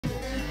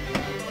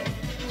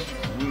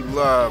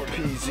Live,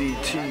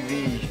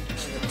 PZTV,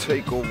 it's the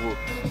takeover.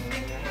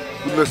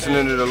 We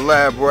listening to the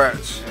Lab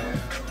Ratz.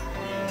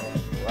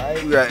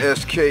 We got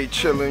SK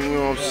chilling, you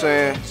know what I'm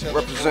saying?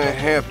 Represent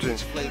Hampton.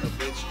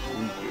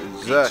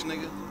 Exactly.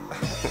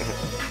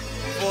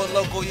 4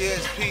 local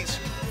years, peach.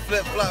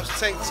 Flip flops,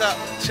 tank top,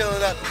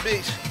 chilling at the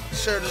beach.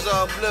 Shirt is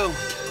all blue,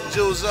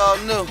 jewels all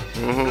new.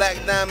 Black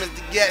diamonds,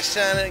 the gas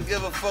shining,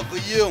 give a fuck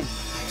with you.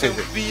 Till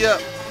we be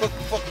up,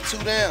 fuck 2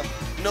 down.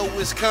 No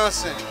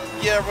Wisconsin,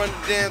 yeah, I run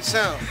the damn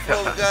town.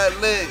 Flow got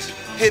legs,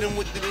 hit him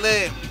with the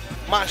leg.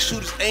 My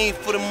shooters aim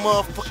for the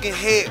motherfucking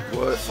head.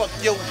 What? Fuck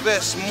your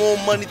best, more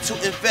money to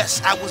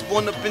invest. I was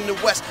born up in the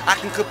West, I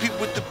can compete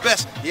with the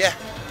best. Yeah,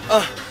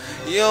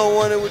 you don't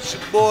want it with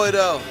your boy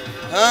though,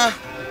 huh?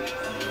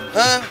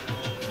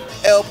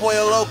 El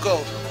Pollo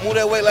Loco, move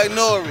that weight like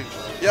Nori.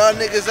 Y'all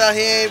niggas out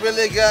here ain't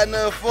really got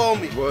nothing for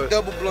me. What?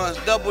 Double blunts,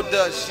 double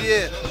dutch,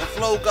 yeah. My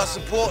flow got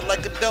support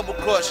like a double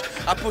clutch.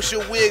 I push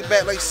your wig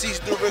back like seats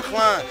through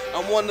recline.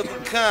 I'm one of a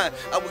kind.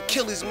 I would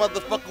kill these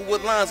motherfuckers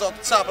with lines off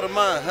the top of the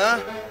mind, huh?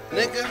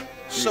 Nigga,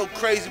 so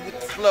crazy with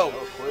the flow.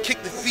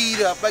 Kick the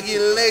feet up, I get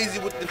lazy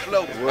with the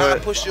flow. I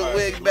push your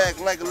wig back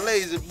like a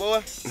lazy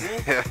boy.